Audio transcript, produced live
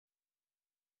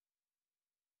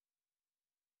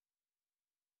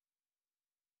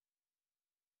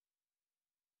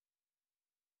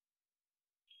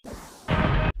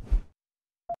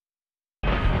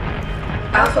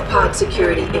Alpha pod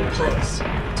security in place.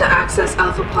 To access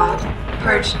Alpha pod,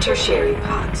 purge tertiary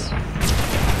pods.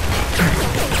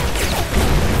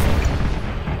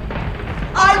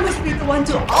 I must be the one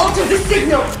to alter the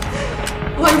signal.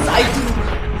 Once I do,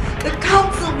 the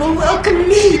Council will welcome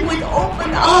me with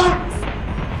open arms.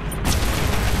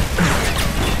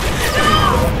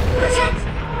 No! Protect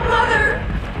Mother!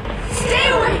 Stay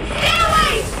away! Stay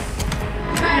away!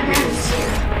 Bad man is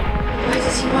here. Why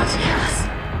does he want to kill us?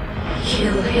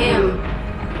 Kill him.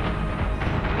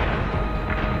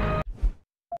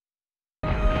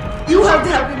 You have to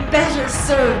have been better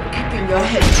served keeping your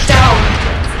head down.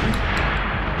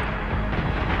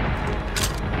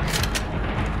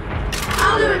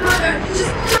 I'll do it, Mother.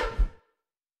 Just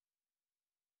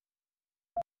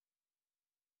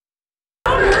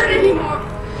don't hurt anymore.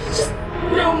 Just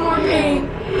no more pain.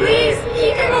 Please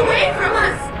keep him away from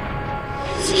us.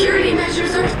 Security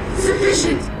measures are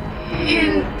sufficient.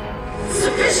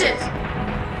 Insufficient.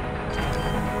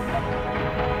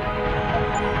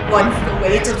 Once the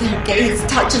weight of their gaze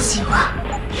touches you,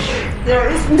 there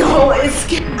is no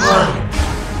escape.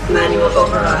 Manual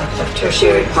override of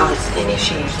tertiary pods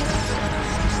initiated.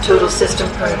 Total system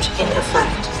purge in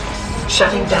effect.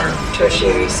 Shutting down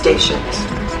tertiary stations.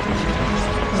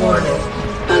 Warning.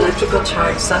 Electrical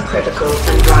charge subcritical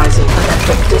and rising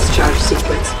electric discharge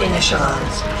sequence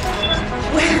initialized.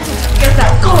 Where did you get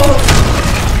that gold?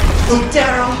 Oh,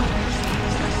 Daryl,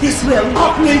 this will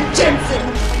not make Jensen.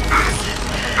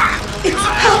 It's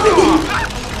happening!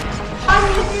 I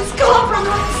is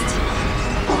compromised!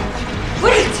 Oh,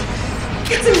 wait!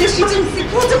 It's an emergency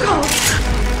protocol!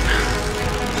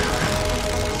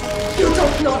 You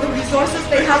don't know the resources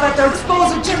they have at their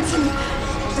disposal, Jensen!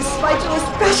 Despite your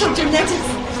special genetics,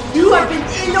 you have been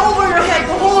in over your head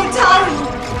the whole time!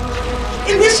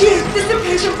 Initiate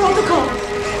dissipation protocol!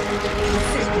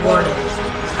 Warning.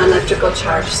 Electrical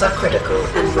charge subcritical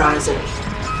and rising.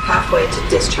 Halfway to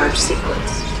discharge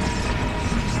sequence.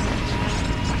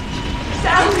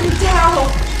 Damn it, Daryl!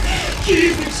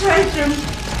 He betrayed them!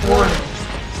 Warning.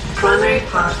 Primary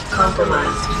pod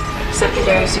compromised.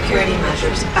 Secondary security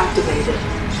measures activated.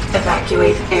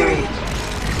 Evacuate area.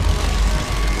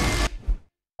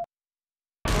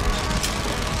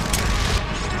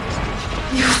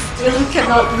 You still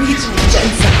cannot reach me,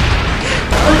 Jensen.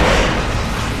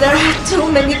 There are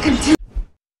too many contingencies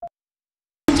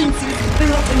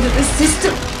built into the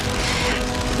system.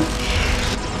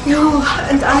 You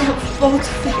and I have both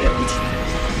failed.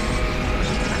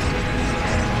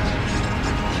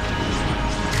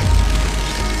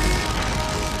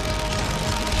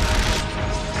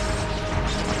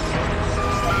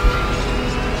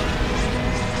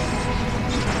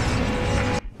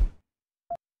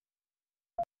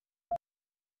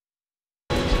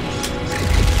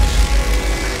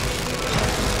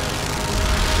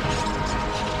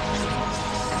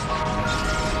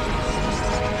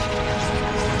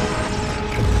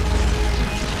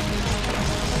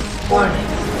 Warning.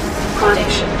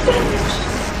 Connection damaged.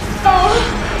 Oh,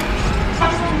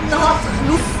 I will not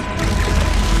lose.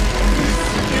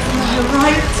 This is my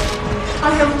right.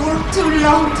 I have worked too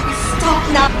long to be stopped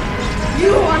now.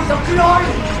 You want the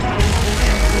glory.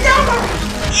 Never!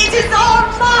 It is all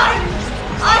mine!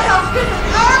 I have given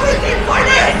everything for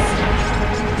this!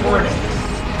 Warning.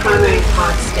 Primary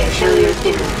pod station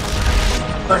imminent.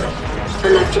 Warning.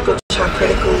 Electrical charge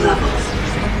critical levels.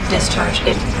 Discharge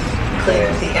in.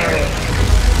 Clear the area.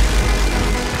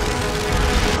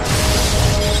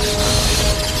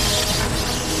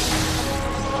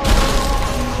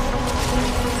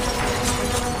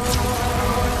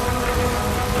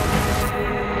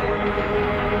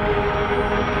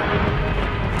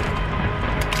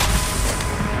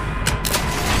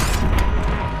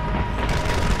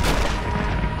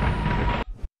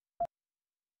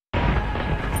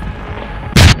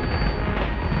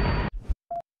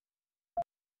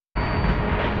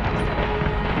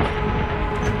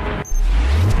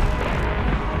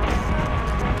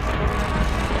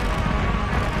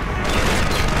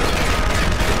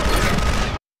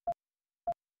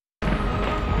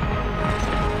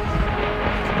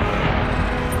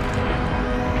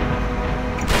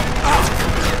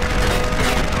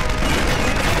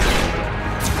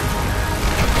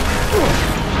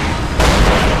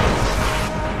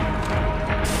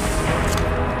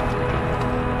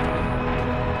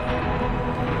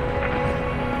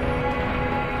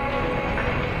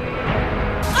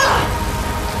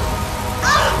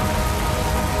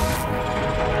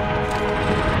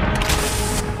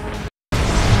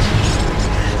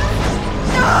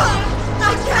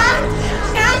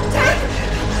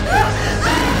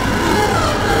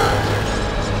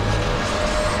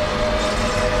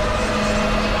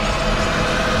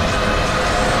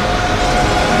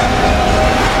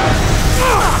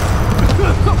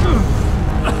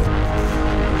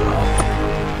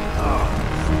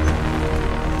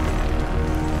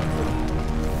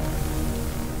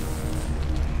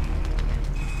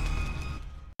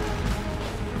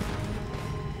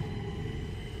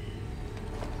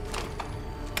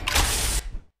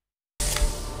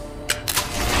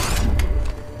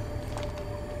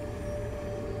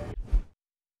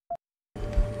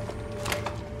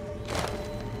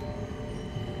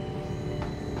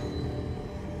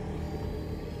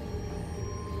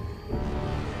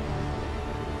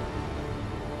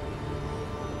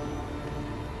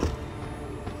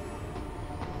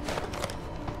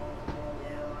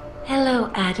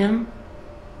 Adam.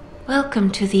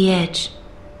 Welcome to the Edge.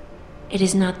 It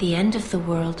is not the end of the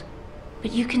world,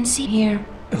 but you can see here.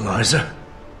 Eliza?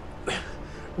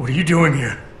 What are you doing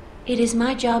here? It is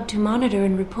my job to monitor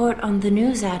and report on the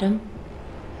news, Adam.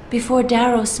 Before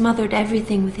Darrow smothered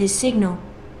everything with his signal,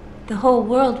 the whole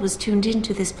world was tuned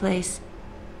into this place,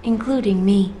 including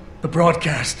me. The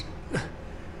broadcast.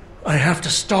 I have to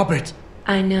stop it.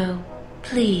 I know.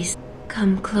 Please,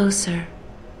 come closer.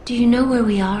 Do you know where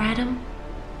we are, Adam?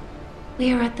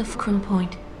 We are at the fulcrum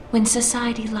point, when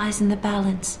society lies in the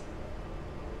balance.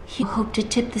 He hoped to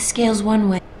tip the scales one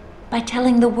way, by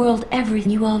telling the world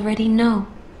everything you already know.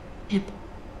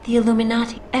 The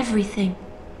Illuminati, everything.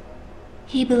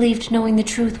 He believed knowing the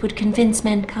truth would convince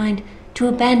mankind to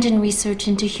abandon research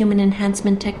into human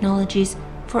enhancement technologies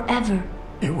forever.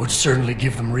 It would certainly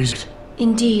give them reason.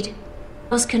 Indeed.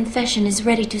 Darrow's confession is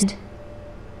ready to...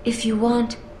 If you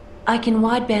want, I can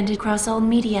wideband it across all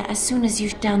media as soon as you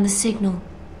shut down the signal.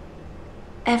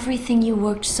 Everything you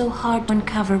worked so hard to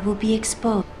uncover will be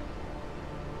exposed.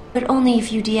 But only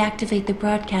if you deactivate the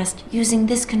broadcast using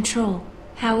this control.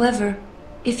 However,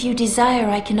 if you desire,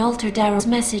 I can alter Darrow's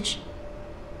message.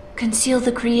 Conceal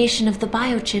the creation of the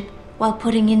biochip while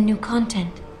putting in new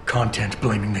content. Content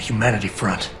blaming the humanity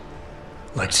front,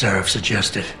 like Sarah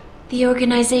suggested. The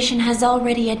organization has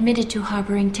already admitted to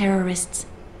harboring terrorists.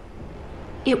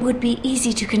 It would be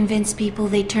easy to convince people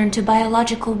they turn to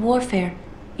biological warfare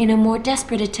in a more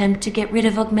desperate attempt to get rid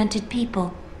of augmented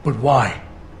people. But why?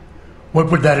 What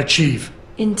would that achieve?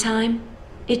 In time,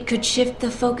 it could shift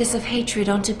the focus of hatred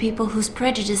onto people whose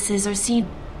prejudices are seen,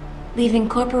 leaving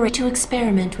corporations to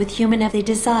experiment with human if they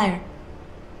desire.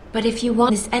 But if you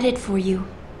want this edit for you,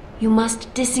 you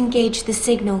must disengage the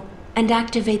signal and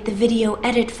activate the video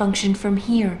edit function from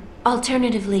here.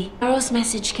 Alternatively, Darrow's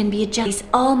message can be adjusted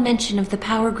all mention of the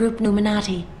power group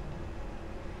Illuminati.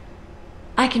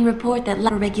 I can report that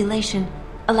law regulation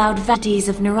allowed varieties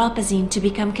of neuropozyne to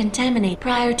become contaminated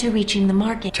prior to reaching the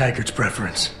market. Taggart's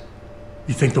preference.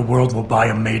 You think the world will buy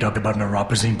a made-up about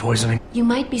neuropozyne poisoning? You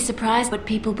might be surprised what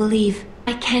people believe.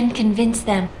 I can convince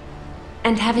them.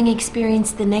 And having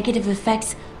experienced the negative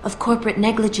effects of corporate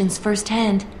negligence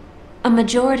firsthand, a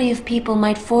majority of people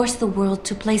might force the world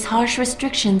to place harsh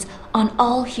restrictions on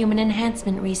all human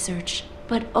enhancement research.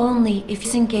 But only if you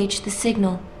disengage the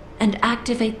signal and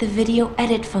activate the video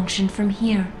edit function from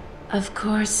here. Of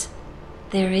course,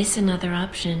 there is another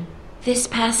option. This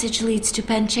passage leads to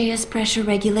Panchaea's pressure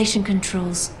regulation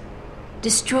controls.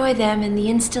 Destroy them and the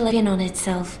installation on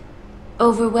itself,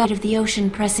 overwhelmed of the ocean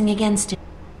pressing against it.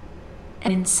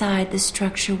 And inside the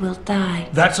structure will die.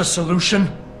 That's a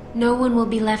solution? No one will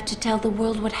be left to tell the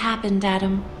world what happened,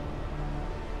 Adam.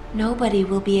 Nobody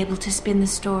will be able to spin the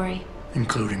story.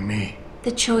 Including me.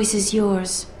 The choice is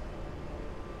yours.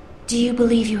 Do you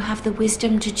believe you have the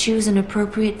wisdom to choose an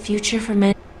appropriate future for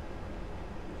men?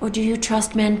 Or do you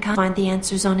trust mankind to find the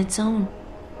answers on its own?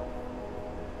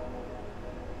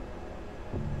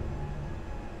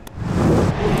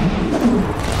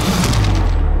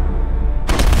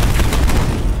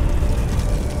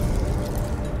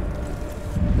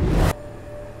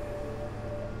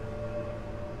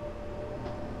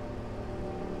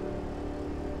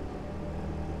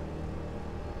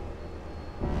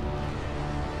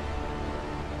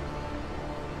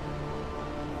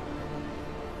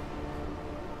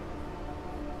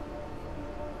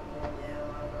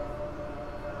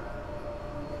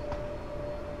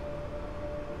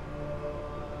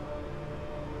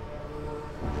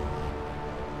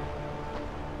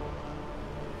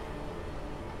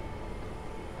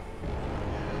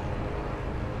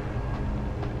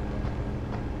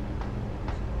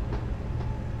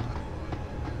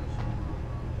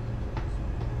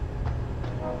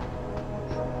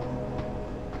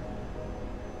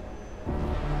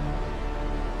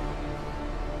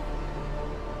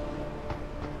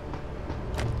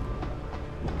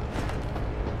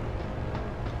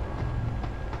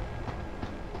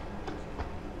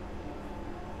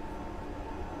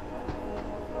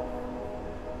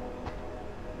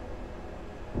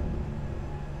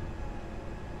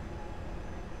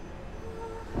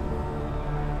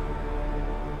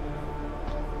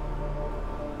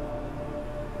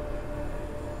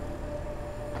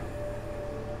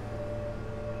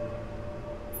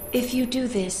 If you do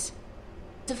this,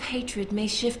 of hatred may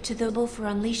shift to the will for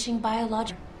unleashing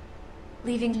biology,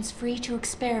 leaving us free to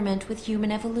experiment with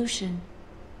human evolution.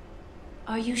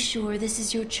 Are you sure this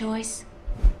is your choice?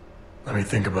 Let me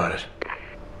think about it.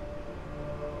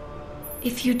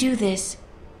 If you do this,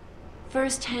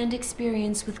 first-hand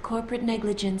experience with corporate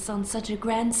negligence on such a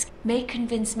grand scale may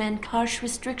convince men harsh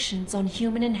restrictions on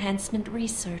human enhancement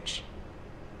research.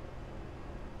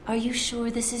 Are you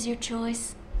sure this is your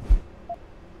choice?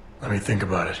 Let me think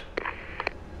about it.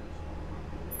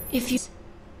 If you...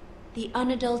 The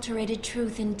unadulterated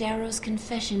truth in Darrow's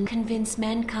confession convince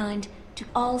mankind to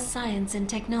all science and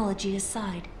technology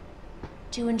aside,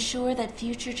 to ensure that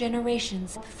future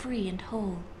generations are free and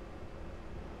whole.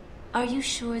 Are you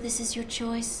sure this is your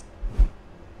choice?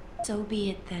 So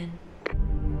be it then.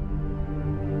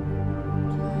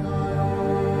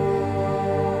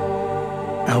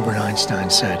 Albert Einstein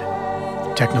said,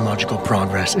 technological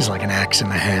progress is like an axe in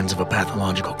the hands of a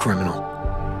pathological criminal.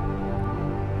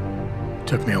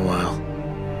 Took me a while,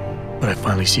 but I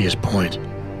finally see his point.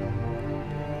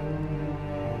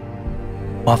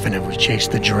 Often have we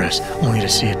chased the dress only to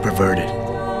see it perverted.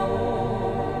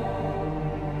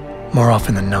 More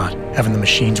often than not, haven't the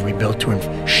machines we built to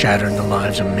him shattered the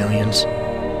lives of millions?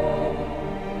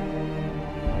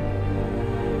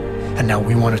 And now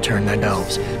we want to turn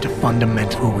ourselves to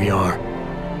fundamental who we are.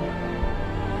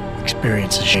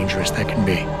 Experience is dangerous that can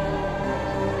be.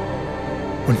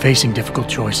 When facing difficult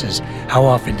choices, how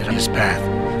often did I this path,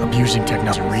 abusing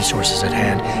technology and resources at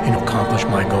hand and accomplish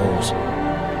my goals?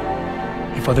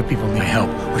 If other people need help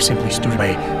or simply stood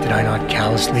away, did I not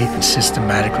callously and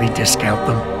systematically discount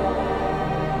them?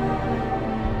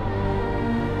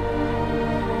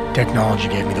 Technology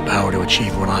gave me the power to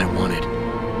achieve what I wanted,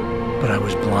 but I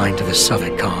was blind to the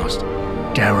suffering it caused.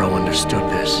 Darrow understood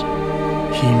this.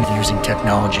 He using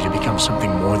technology to become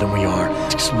something more than we are,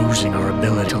 losing our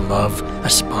ability to love,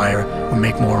 aspire, or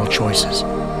make moral choices.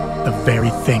 The very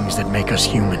things that make us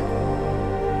human.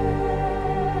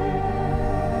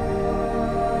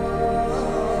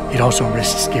 It also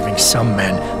risks giving some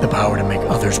men the power to make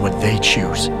others what they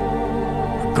choose,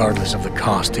 regardless of the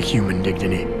cost to human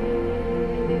dignity.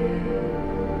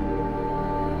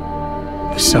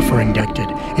 The suffering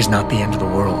dictated is not the end of the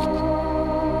world.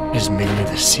 It is merely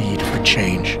the seed for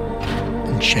change,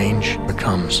 and change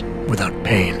becomes without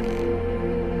pain.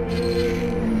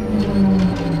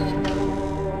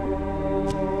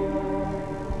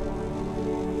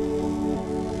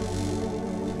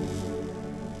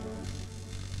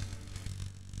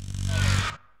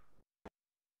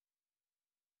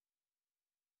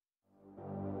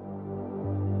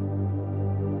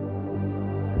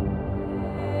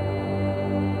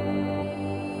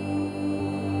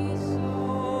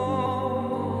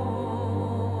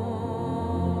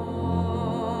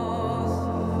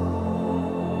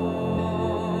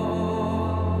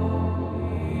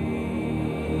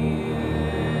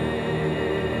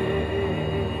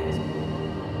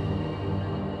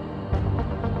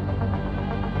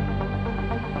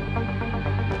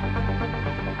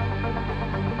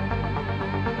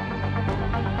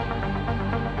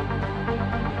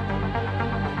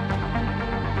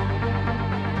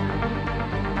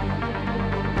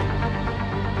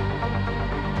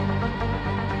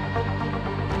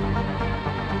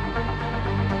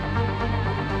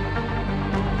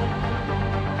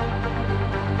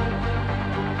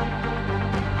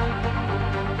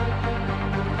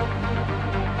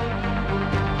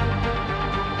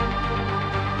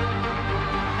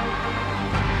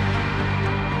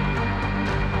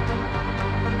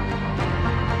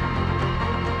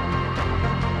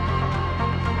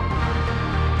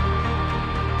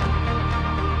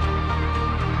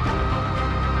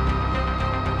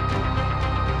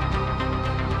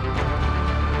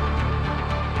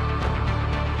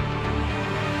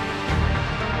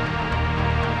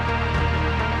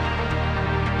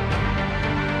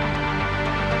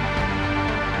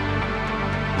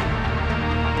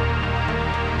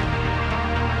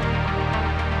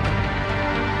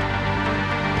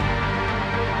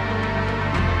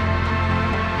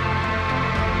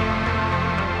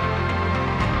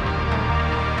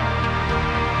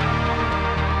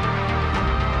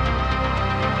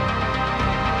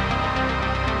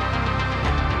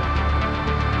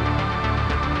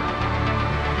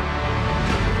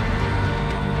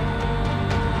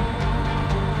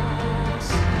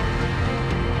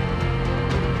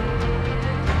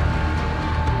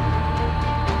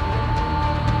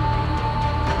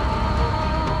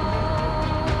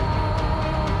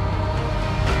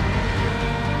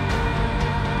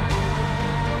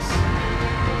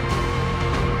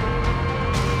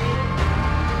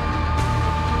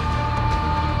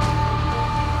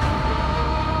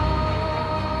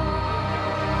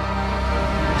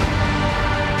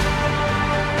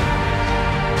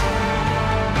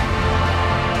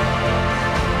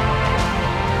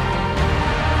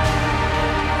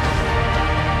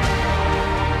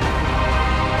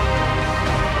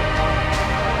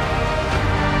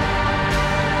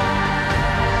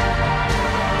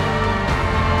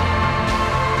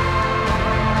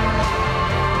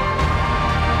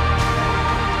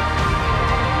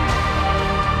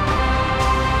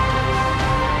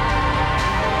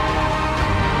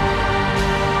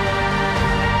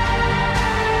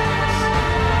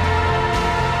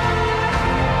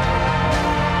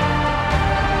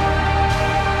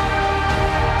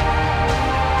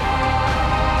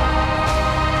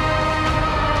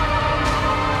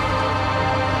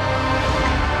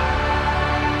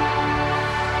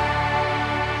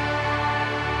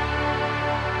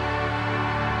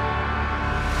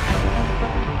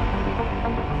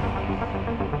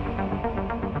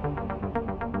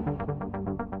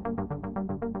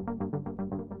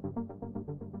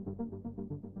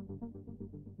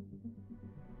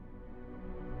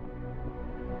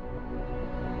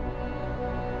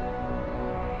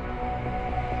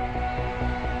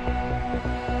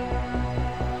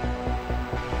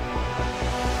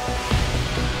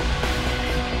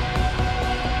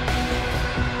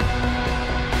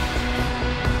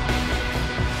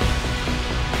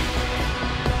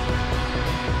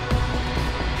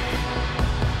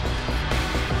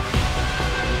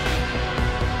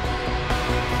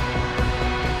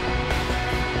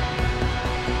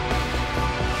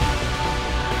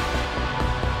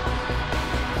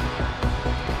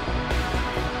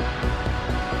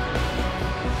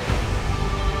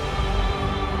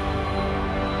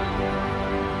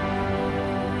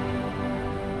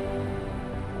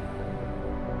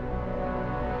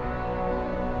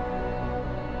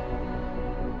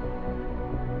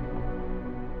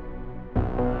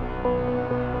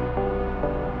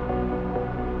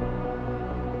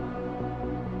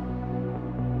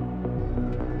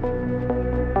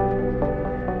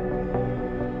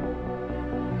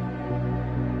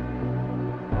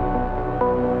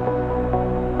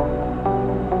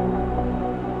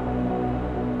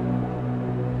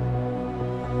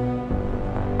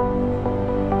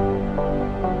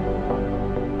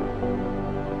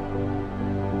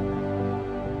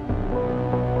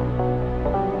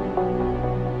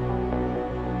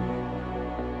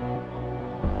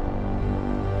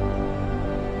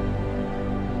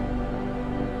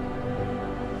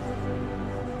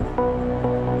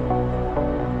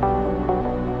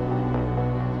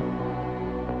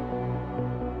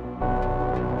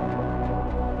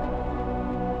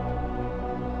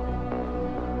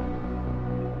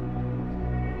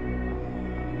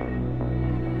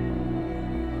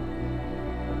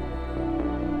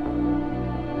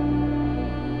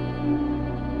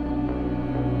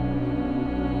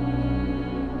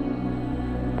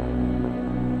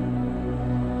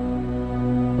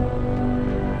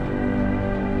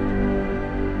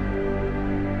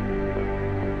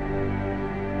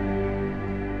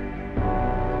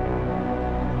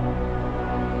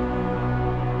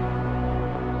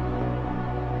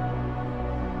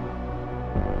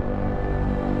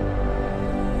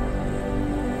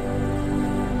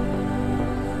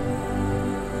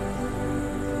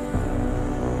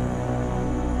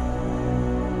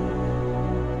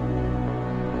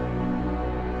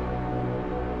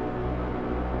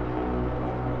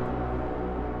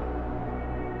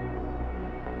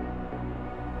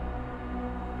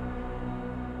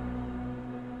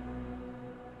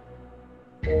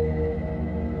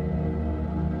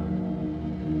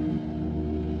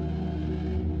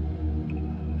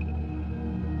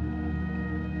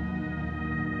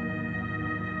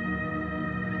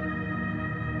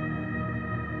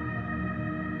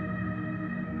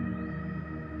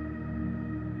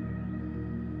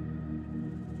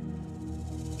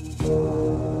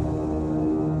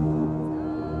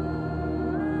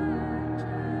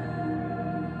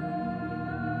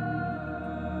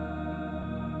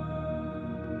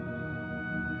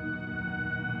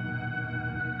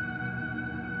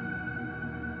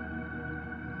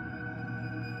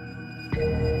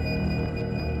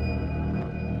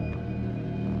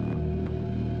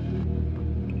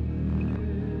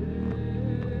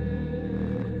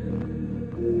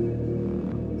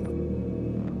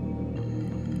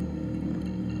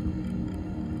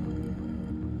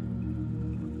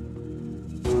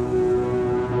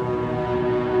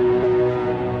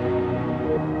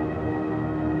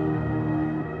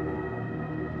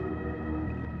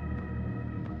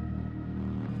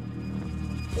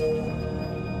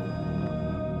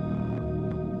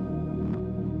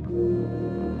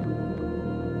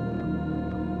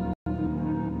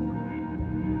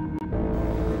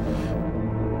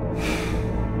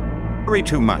 Worry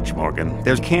too much, Morgan.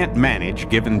 There can't manage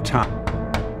given time.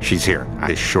 She's here.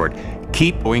 It's short.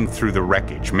 Keep going through the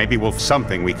wreckage. Maybe we'll have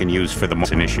something we can use for the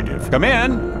initiative. Come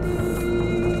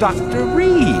in! Dr.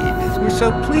 Reed, we're so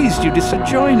pleased you decided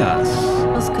to join us.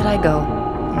 Where else could I go?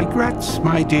 Regrets,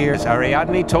 my dear. As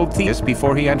Ariadne told Theus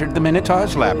before he entered the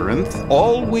Minotaur's labyrinth,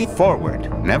 always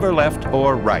forward, never left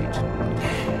or right.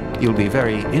 You'll be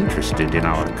very interested in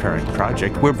our current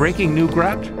project. We're breaking new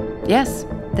ground. Yes,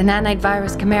 the nanite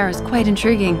virus chimera is quite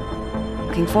intriguing.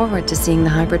 Looking forward to seeing the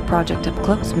hybrid project up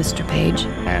close, Mr. Page.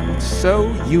 And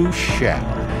so you shall.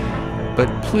 But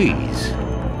please,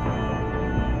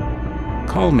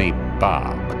 call me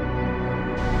Bob.